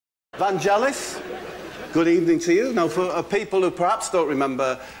Vangelis, good evening to you. Now, for people who perhaps don't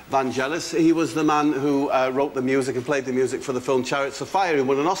remember Vangelis, he was the man who wrote the music and played the music for the film Chariots of Fire. He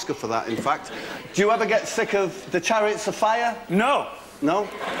won an Oscar for that, in fact. Do you ever get sick of the Chariots of Fire? No. No?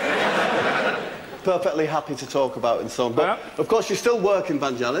 Perfectly happy to talk about it and so on. But, of course, you still work in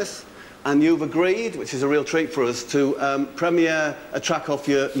Vangelis, and you've agreed, which is a real treat for us, to premiere a track off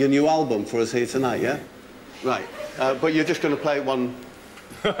your new album for us here tonight, yeah? Right. But you're just going to play one...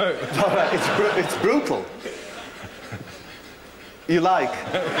 All right, it's brutal. You like?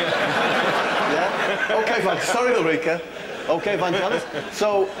 Yeah? OK, sorry, Ulrika. OK, Vangelis.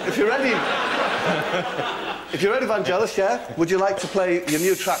 So, if you're ready, Vangelis, yeah? Would you like to play your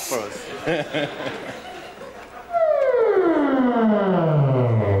new track for us?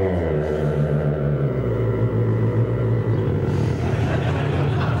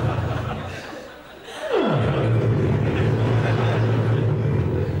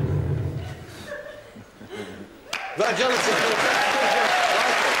 Vangelis is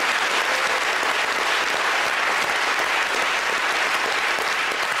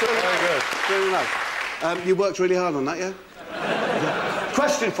very good. Very nice. You worked really hard on that, yeah? Yeah.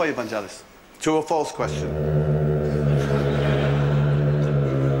 Question for you, Vangelis. True or false question?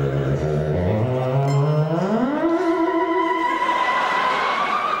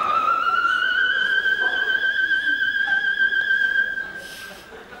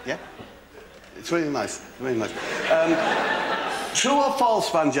 Yeah? It's really nice, really nice. True or false,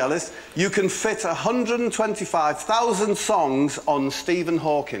 Vangelis, you can fit 125,000 songs on Stephen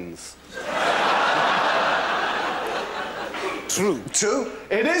Hawkins? True. True?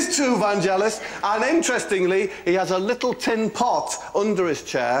 It is true, Vangelis. And interestingly, he has a little tin pot under his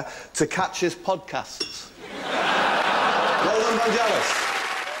chair to catch his podcasts. Well done, Vangelis.